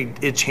 Because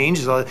it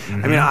changes all.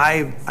 I mean,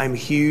 I'm a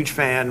huge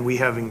fan. We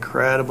have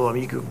incredible.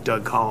 You could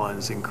Doug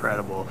Collins,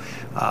 incredible.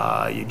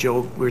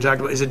 Joe, we were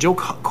talking about. Is it Joe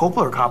Koppel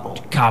or Koppel?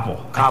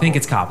 Koppel. I think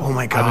it's Koppel. Oh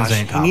my gosh,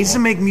 he needs to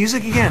make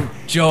music again.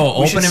 Joe,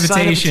 open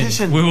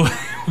invitation.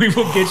 We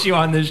will get you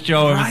on this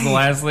show if it's the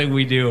last thing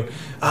we do.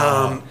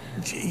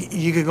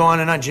 You could go on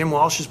and on. Jim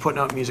Walsh is putting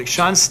out music.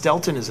 Sean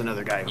Stelton is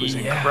another guy who's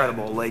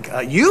incredible. We've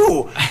got and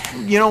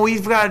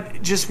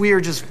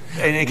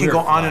it can go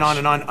on and on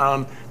and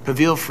on.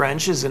 Paville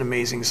French is an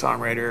amazing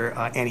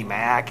songwriter. Annie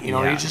Mac, you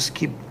just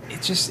keep.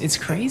 It's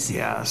crazy.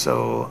 Yeah.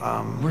 So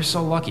we're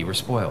so lucky. We're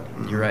spoiled.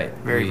 You're right.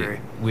 Very.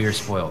 We are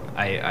spoiled.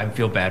 I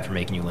feel bad for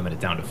making you limit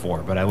it down to 4,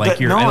 but I like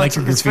your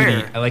graffiti.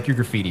 Fair. I like your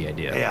graffiti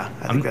idea. Yeah,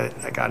 I think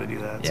I got to do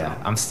that. Yeah,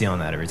 so. I'm stealing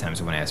that every time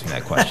someone asks me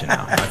that question.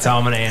 Now that's how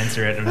I'm going to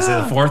answer it. I'm going to say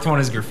the 4th one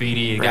is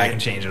graffiti. The guy can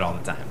change it all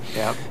the time.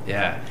 Yep.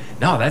 Yeah.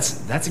 No,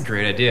 that's a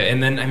great idea.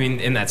 And then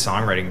in that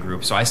songwriting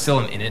group, so I still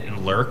am in it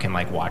and lurk and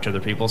watch other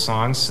people's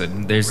songs.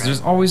 And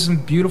there's always some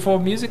beautiful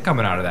music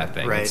coming out of that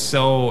thing. Right. It's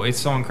so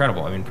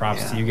incredible. I mean,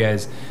 props to you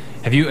guys.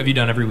 Have you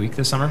done every week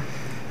this summer?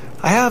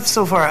 I have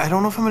so far. I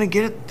don't know if I'm going to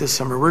get it this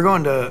summer. We're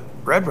going to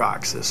Red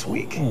Rocks this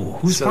week. Ooh,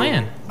 who's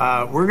playing?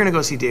 We're going to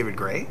go see David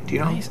Gray. Do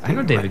you know? Nice. I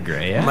know David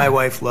Gray, yeah. My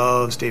wife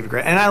loves David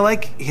Gray. And I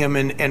like him.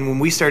 And when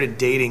we started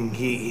dating,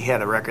 he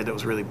had a record that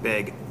was really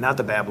big. Not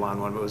the Babylon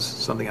one, but it was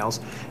something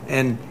else.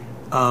 And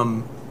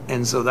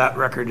so that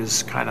record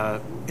is kind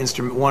of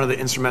one of the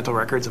instrumental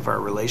records of our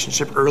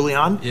relationship early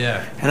on.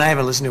 Yeah. And I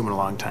haven't listened to him in a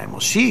long time. Well,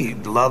 she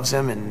loves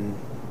him and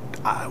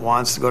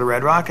wants to go to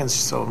Red Rock, and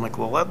so I'm like,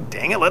 well,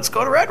 dang it, let's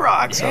go to Red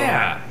Rock. So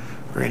yeah.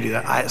 We're going to do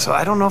that. So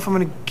I don't know if I'm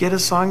going to get a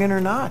song in or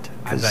not.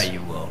 I bet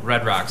you will.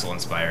 Red Rocks will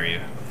inspire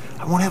you.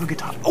 I won't have a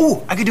guitar.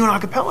 Oh, I could do an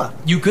acapella.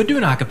 You could do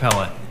an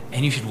acapella,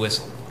 and you should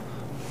whistle.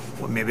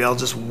 Well, maybe I'll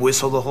just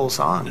whistle the whole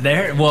song.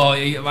 Well,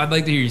 I'd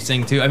like to hear you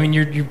sing too. I mean,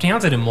 you're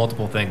talented in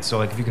multiple things,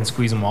 so if you can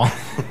squeeze them all.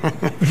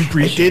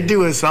 I did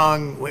do a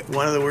song.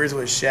 One of the words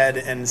was shed,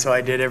 and so I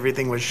did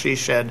everything with she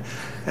shed.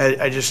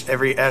 I just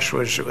every esh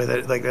was with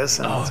it like this,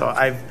 and so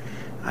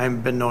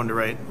I've been known to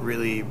write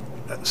really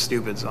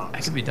stupid songs.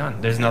 That could be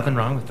done. There's nothing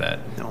wrong with that.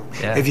 No.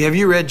 Yeah. Have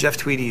you read Jeff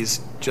Tweedy's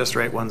Just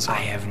Write One Song?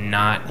 I have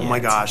not. Oh my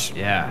gosh!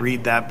 Yeah.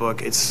 Read that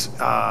book. It's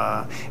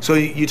so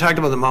you talked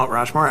about the Mount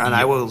Rushmore,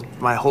 and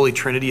my holy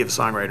trinity of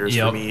songwriters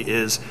for me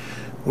is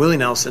Willie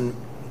Nelson.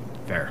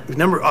 Fair.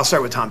 I'll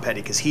start with Tom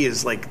Petty because he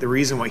is like the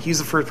reason why he's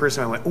the first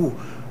person I went, ooh,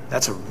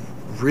 that's a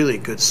really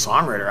good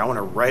songwriter. I want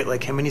to write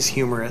like him, and he's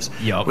humorous.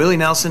 Yep. Willie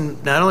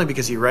Nelson, not only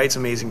because he writes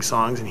amazing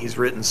songs and he's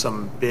written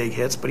some big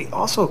hits, but he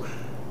also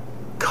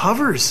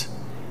covers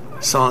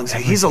songs.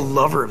 He's a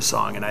lover of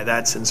song, and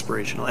that's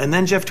inspirational. And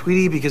then Jeff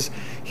Tweedy, because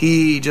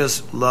he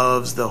just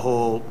loves the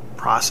whole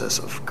process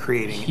of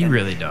creating. He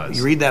really does.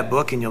 You read that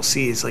book and you'll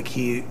see it's like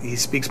he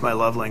speaks my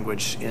love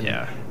language.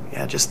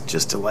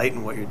 Just delight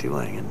in what you're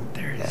doing. And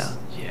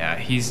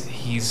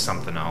he's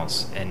something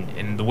else.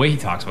 And the way he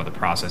talks about the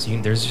process,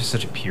 there's just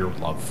such a pure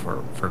love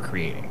for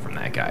creating from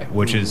that guy,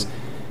 which is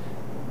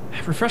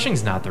refreshing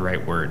is not the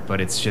right word, but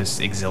it's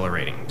just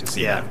exhilarating to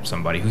see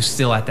somebody who's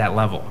still at that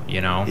level,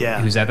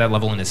 who's at that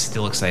level and is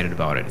still excited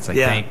about it. It's like,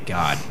 thank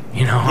God,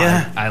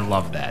 I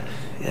love that.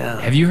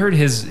 Yeah. Have you heard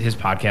his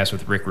podcast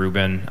with Rick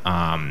Rubin?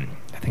 I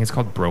think it's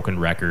called Broken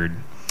Record.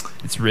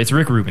 It's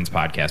Rick Rubin's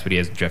podcast, but he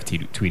has Jeff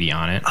Tweedy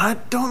on it. I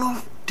don't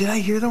know. Did I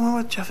hear the one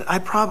with Jeff?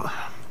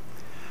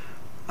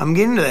 I'm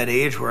getting to that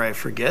age where I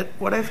forget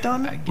what I've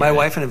done. My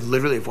wife and I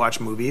literally have watched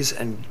movies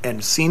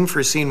and scene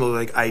for scene we'll be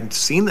like, I've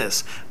seen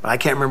this, but I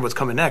can't remember what's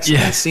coming next.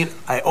 Yeah.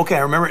 I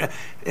remember it.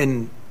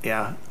 And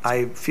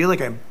I feel like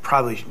I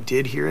probably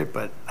did hear it,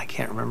 but I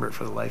can't remember it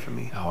for the life of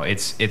me. Oh,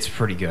 it's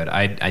pretty good.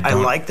 I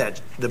like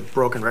that, the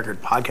Broken Record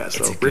podcast,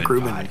 though. Rick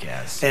Rubin.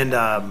 Podcast.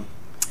 And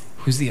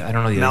who's I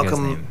don't know the Malcolm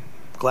other guy's name.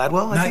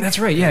 Gladwell, I think? That's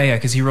right. Yeah,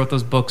 because he wrote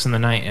those books in the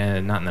not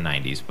in the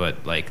 90s,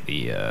 but like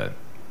the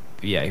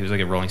he was like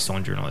a Rolling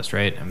Stone journalist,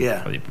 right? And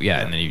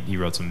then he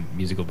wrote some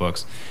musical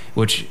books,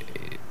 which,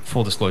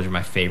 full disclosure,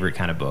 my favorite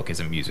kind of book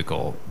is a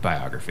musical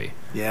biography.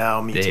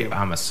 Yeah, me too.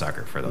 I'm a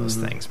sucker for those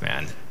things,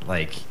 man.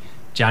 Like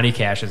Johnny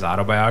Cash's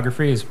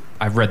autobiography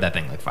I've read that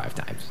thing like 5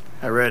 times.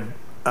 I read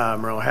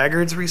Merle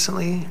Haggard's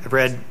recently. I've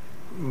read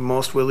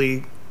most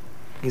Willie.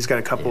 He's got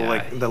a couple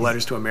like The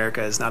Letters to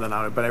America is not an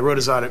auto, but I read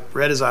his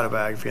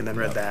autobiography and then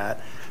read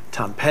that.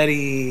 Tom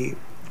Petty,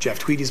 Jeff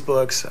Tweedy's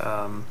books,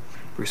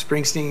 Bruce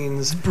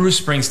Springsteen's. Bruce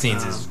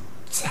Springsteen's is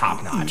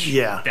top notch.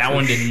 Yeah, that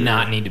one did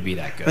not need to be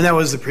that good. And that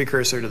was the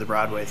precursor to the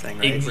Broadway thing,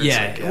 right?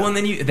 Well, and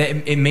then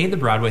it made the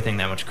Broadway thing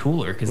that much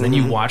cooler because then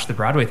you watch the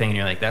Broadway thing and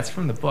you're like, that's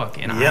from the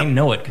book, and I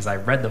know it because I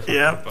read the book.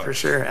 Yeah, for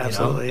sure,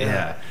 absolutely.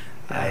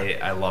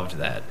 I loved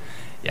that.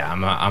 Yeah,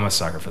 I'm a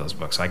sucker for those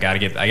books. So I gotta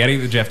get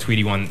the Jeff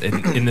Tweedy one,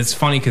 and it's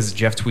funny because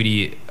Jeff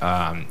Tweedy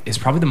is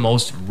probably the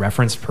most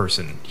referenced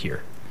person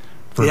here.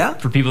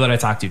 For people that I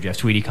talk to, Jeff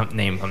Tweedy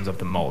name comes up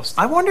the most.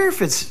 I wonder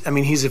if it's. I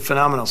mean, he's a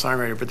phenomenal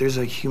songwriter, but there's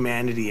a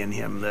humanity in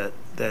him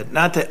that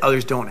not that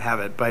others don't have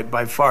it.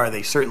 By far,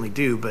 they certainly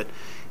do. But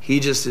he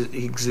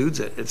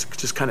exudes it. It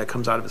just kind of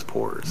comes out of his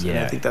pores. Yeah, and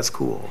I think that's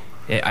cool.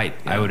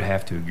 I would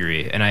have to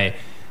agree, and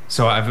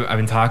So I've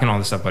been talking all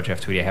this stuff about Jeff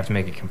Tweedy. I have to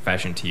make a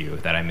confession to you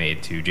that I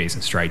made to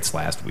Jason Streitz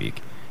last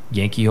week.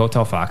 Yankee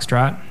Hotel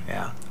Foxtrot.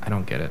 Yeah. I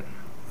don't get it.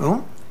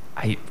 Oh?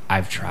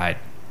 I've tried.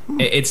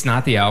 It's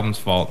not the album's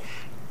fault.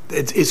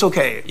 It's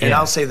okay. Yeah. And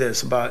I'll say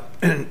this about,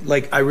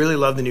 like, I really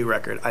love the new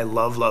record. I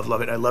love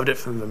it. I loved it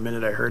from the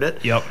minute I heard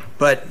it. Yep.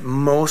 But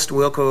most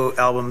Wilco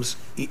albums,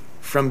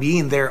 from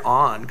being there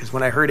on, because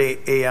when I heard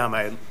AM,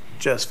 I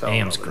just fell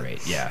in love with it.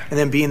 great, yeah. And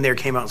then Being There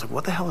came out, I was like,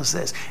 what the hell is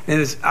this?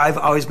 And I've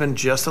always been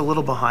just a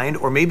little behind,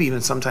 or maybe even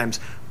sometimes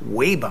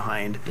way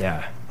behind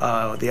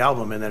the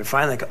album. And then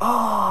finally,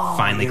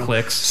 finally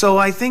clicks. So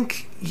I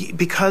think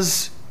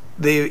because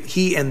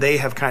he and they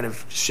have kind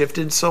of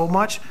shifted so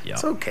much,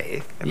 it's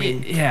okay. I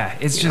mean,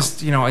 it's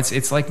just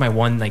it's like my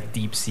one like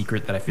deep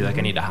secret that I feel like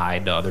I need to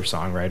hide to other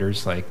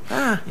songwriters. Like,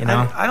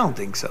 I don't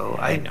think so.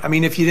 I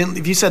mean, if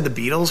you said the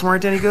Beatles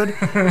weren't any good,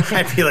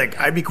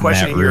 I'd be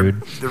questioning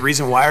the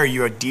reason why are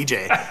you a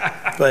DJ?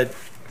 But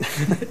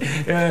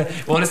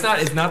well, it's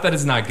not that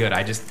it's not good.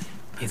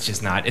 It's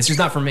just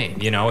not for me.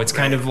 It's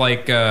kind of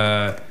like.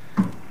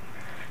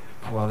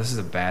 Well, this is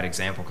a bad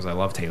example because I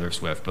love Taylor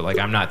Swift, but like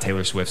I'm not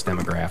Taylor Swift's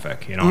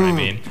demographic, you know what I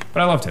mean?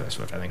 But I love Taylor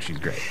Swift. I think she's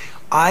great.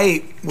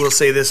 I will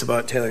say this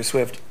about Taylor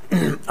Swift.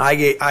 I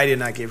did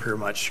not give her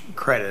much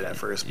credit at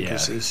first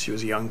because she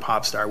was a young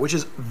pop star, which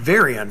is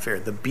very unfair.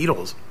 The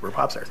Beatles were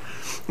pop stars.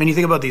 When you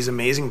think about these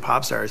amazing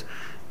pop stars,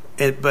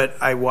 but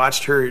I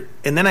watched her,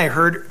 and then I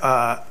heard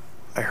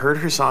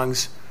her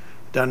songs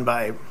done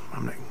by,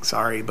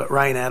 but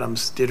Ryan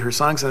Adams did her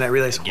songs, and I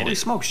realized, holy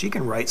smokes, she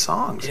can write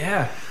songs.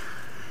 Yeah.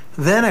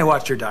 Then I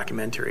watched her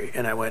documentary,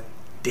 and I went,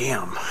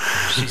 damn.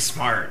 She's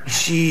smart.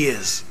 She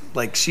is.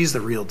 Like, she's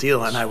the real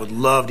deal, and I would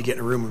love to get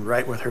in a room and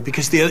write with her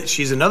because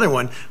she's another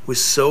one who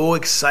was so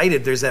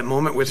excited. There's that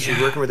moment where she's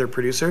working with her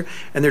producer,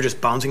 and they're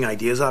just bouncing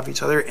ideas off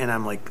each other, and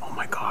I'm like, oh,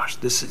 my gosh,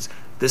 this is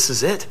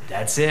it.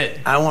 That's it.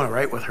 I want to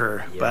write with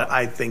her, but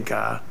I think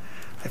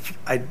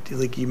I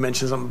like you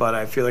mentioned something about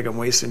I feel like I'm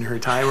wasting her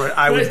time. Or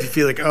I would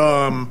feel like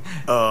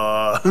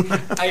I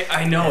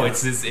know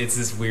it's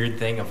this weird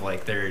thing of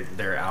like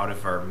they're out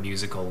of our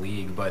musical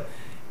league, but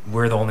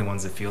we're the only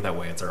ones that feel that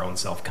way. It's our own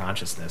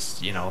self-consciousness,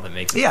 that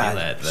makes us feel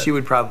that. She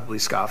would probably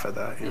scoff at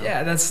that.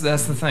 Yeah, that's the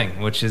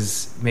thing, which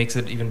makes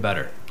it even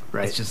better.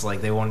 Right. It's just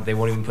like they won't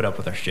even put up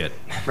with our shit.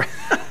 Right.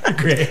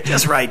 Great.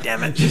 Just right,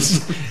 damn it.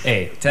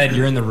 Hey, Ted,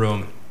 you're in the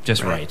room.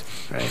 Just right.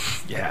 Right.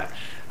 Yeah.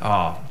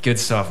 Oh, good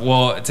stuff.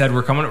 Well, Ted,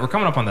 we're coming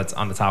up on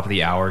the top of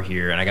the hour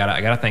here, and I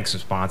gotta thank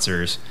some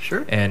sponsors.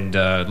 Sure. And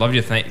love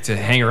you to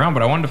hang around,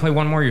 but I wanted to play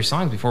one more of your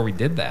songs before we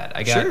did that.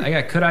 I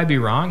got Could I Be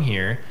Wrong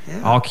here,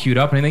 all queued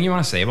up. Anything you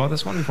want to say about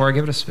this one before I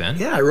give it a spin?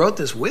 Yeah, I wrote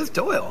this with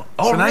Doyle.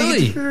 Oh, so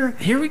really?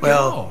 Here we go.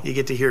 Well, you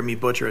get to hear me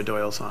butcher a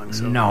Doyle song.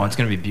 So. No, it's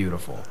gonna be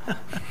beautiful.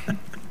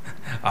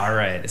 All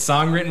right, a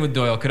song written with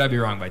Doyle, Could I Be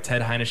Wrong by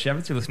Ted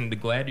Hajnasiewicz. You're listening to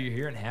Glad You're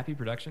Here on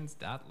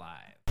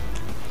HappyProductions.live.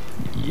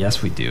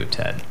 Yes, we do,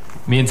 Ted.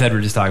 Me and Ted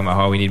were just talking about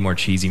how we need more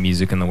cheesy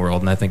music in the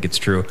world, and I think it's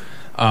true.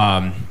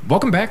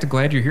 Welcome back to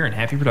Glad You're Here on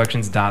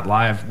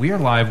HappyProductions.live. We are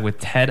live with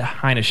Ted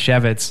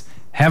Hajnasiewicz,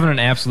 having an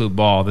absolute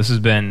ball. This has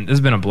been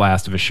a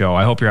blast of a show.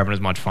 I hope you're having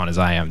as much fun as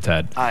I am,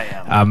 Ted. I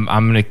am.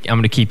 I'm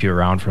gonna keep you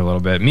around for a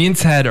little bit. Me and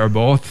Ted are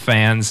both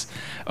fans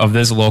of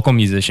this local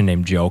musician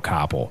named Joe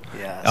Koppel.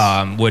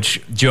 Yes.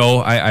 Which Joe,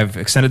 I've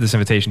extended this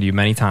invitation to you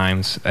many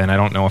times, and I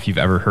don't know if you've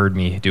ever heard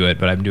me do it,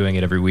 but I'm doing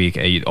it every week.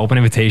 An open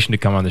invitation to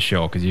come on the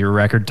show because your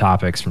record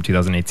Topics from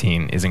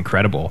 2018 is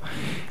incredible.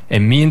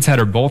 And me and Ted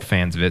are both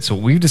fans of it. So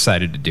what we've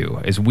decided to do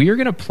is we are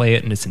going to play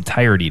it in its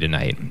entirety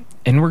tonight,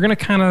 and we're going to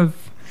kind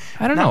of,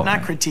 I don't know.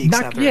 Not critiques.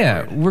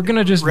 We're going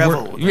to just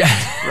revel.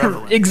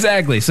 Revel.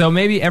 Exactly. So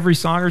maybe every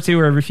song or two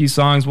or every few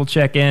songs we'll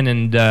check in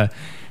and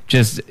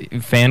just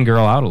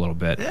fangirl out a little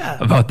bit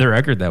about the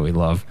record that we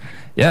love.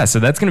 Yeah, so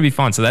that's going to be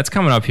fun. So that's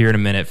coming up here in a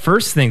minute.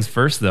 First things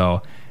first,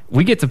 though,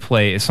 we get to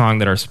play a song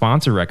that our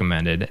sponsor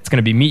recommended. It's going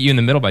to be Meet You in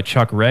the Middle by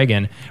Chuck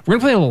Reagan. We're going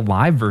to play a little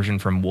live version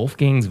from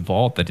Wolfgang's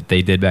Vault that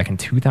they did back in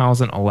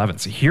 2011.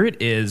 So here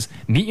it is,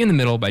 Meet You in the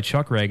Middle by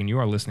Chuck Reagan. You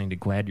are listening to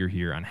Glad You're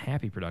Here on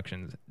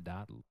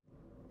HappyProductions.live.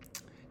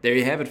 There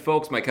you have it,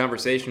 folks, my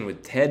conversation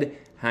with Ted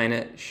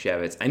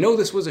Hajnasiewicz. I know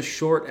this was a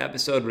short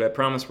episode, but I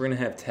promise we're going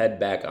to have Ted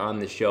back on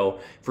the show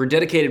for a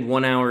dedicated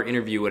 1-hour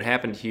interview. What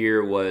happened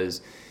here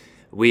was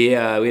we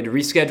had to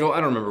reschedule, I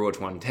don't remember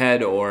which one,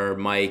 Ted or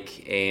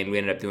Mike, and we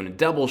ended up doing a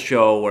double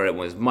show where it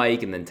was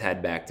Mike and then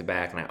Ted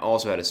back-to-back, and I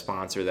also had a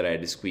sponsor that I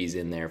had to squeeze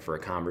in there for a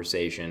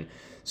conversation.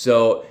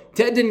 So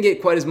Ted didn't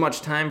get quite as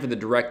much time for the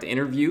direct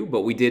interview,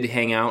 but we did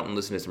hang out and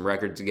listen to some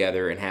records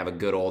together and have a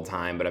good old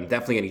time, but I'm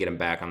definitely going to get him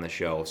back on the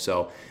show.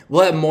 So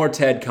we'll have more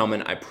Ted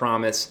coming, I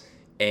promise.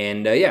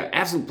 And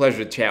absolute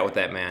pleasure to chat with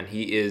that man.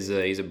 He's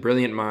a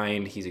brilliant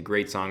mind. He's a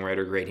great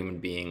songwriter, great human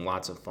being,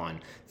 lots of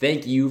fun.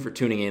 Thank you for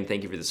tuning in.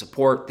 Thank you for the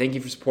support. Thank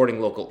you for supporting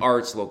local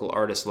arts, local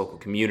artists, local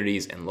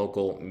communities, and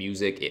local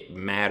music. It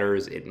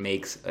matters. It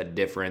makes a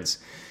difference.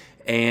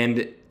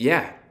 And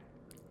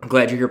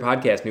Glad You're Here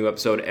podcast, new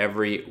episode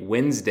every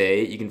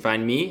Wednesday. You can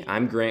find me,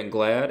 I'm Grant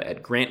Glad,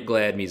 at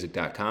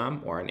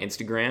grantgladmusic.com or on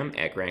Instagram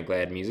at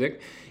grantgladmusic.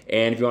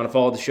 And if you want to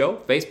follow the show,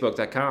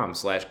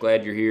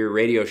 facebook.com/Glad You're Here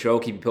radio show.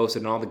 Keep you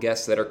posted on all the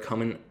guests that are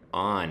coming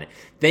on.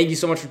 Thank you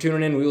so much for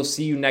tuning in. We will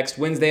see you next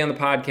Wednesday on the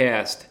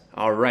podcast.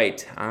 All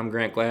right, I'm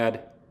Grant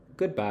Glad.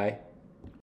 Goodbye.